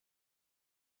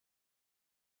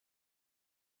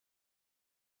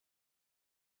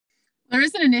There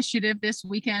is an initiative this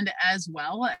weekend as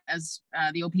well as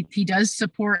the OPP does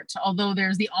support, although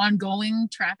there's the ongoing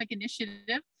traffic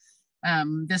initiative.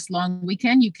 This long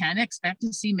weekend, you can expect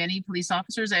to see many police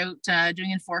officers out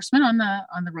doing enforcement on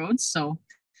the roads. So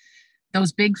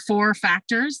those big four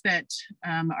factors that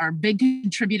are big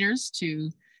contributors to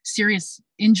serious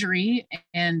injury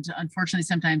and unfortunately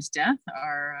sometimes death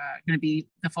are going to be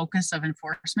the focus of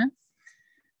enforcement.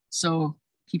 So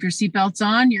keep your seatbelts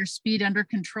on, your speed under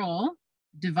control,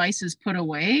 devices put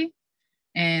away,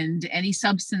 and any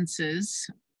substances,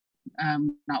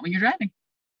 not when you're driving.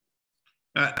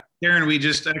 Karen, we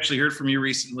just actually heard from you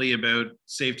recently about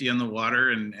safety on the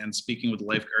water and speaking with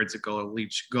lifeguards at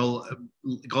Gull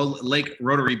Lake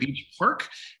Rotary Beach Park.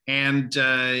 And,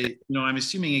 I'm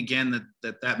assuming again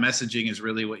that messaging is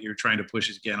really what you're trying to push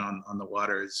again on the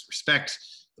water is respect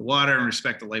the water and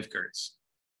respect the lifeguards.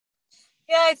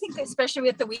 Yeah, I think especially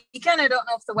with the weekend, I don't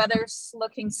know if the weather's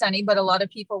looking sunny, but a lot of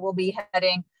people will be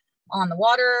heading on the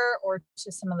water or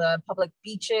to some of the public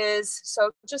beaches.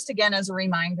 So just again, as a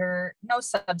reminder, no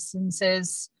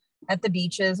substances at the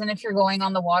beaches. And if you're going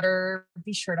on the water,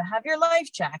 be sure to have your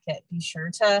life jacket. Be sure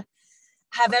to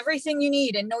have everything you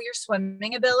need and know your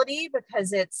swimming ability,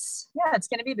 because it's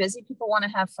going to be busy. People want to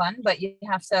have fun, but you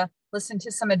have to listen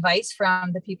to some advice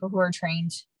from the people who are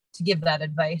trained to give that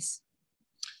advice.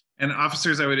 And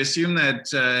officers, I would assume that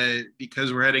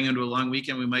because we're heading into a long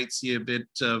weekend, we might see a bit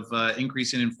of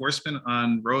increase in enforcement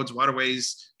on roads,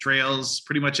 waterways, trails,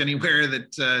 pretty much anywhere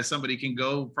that somebody can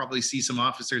go, probably see some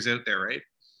officers out there, right?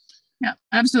 Yeah,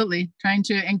 absolutely. Trying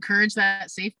to encourage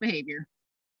that safe behavior.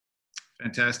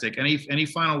 Fantastic. Any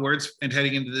final words and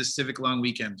heading into this civic long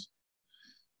weekend?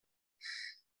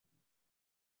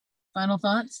 Final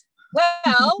thoughts?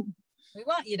 Well, we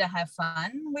want you to have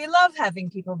fun. We love having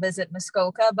people visit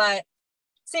Muskoka, but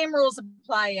same rules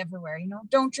apply everywhere.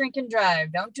 Don't drink and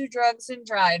drive. Don't do drugs and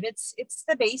drive. It's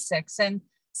the basics, and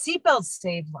seatbelts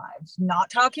save lives. Not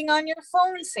talking on your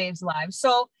phone saves lives.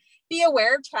 So be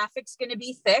aware traffic's going to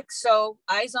be thick. So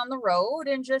eyes on the road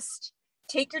and just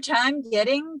take your time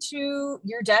getting to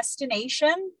your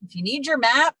destination. If you need your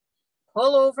map,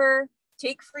 pull over,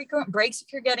 take frequent breaks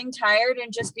if you're getting tired,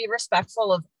 and just be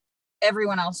respectful of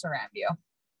everyone else around you.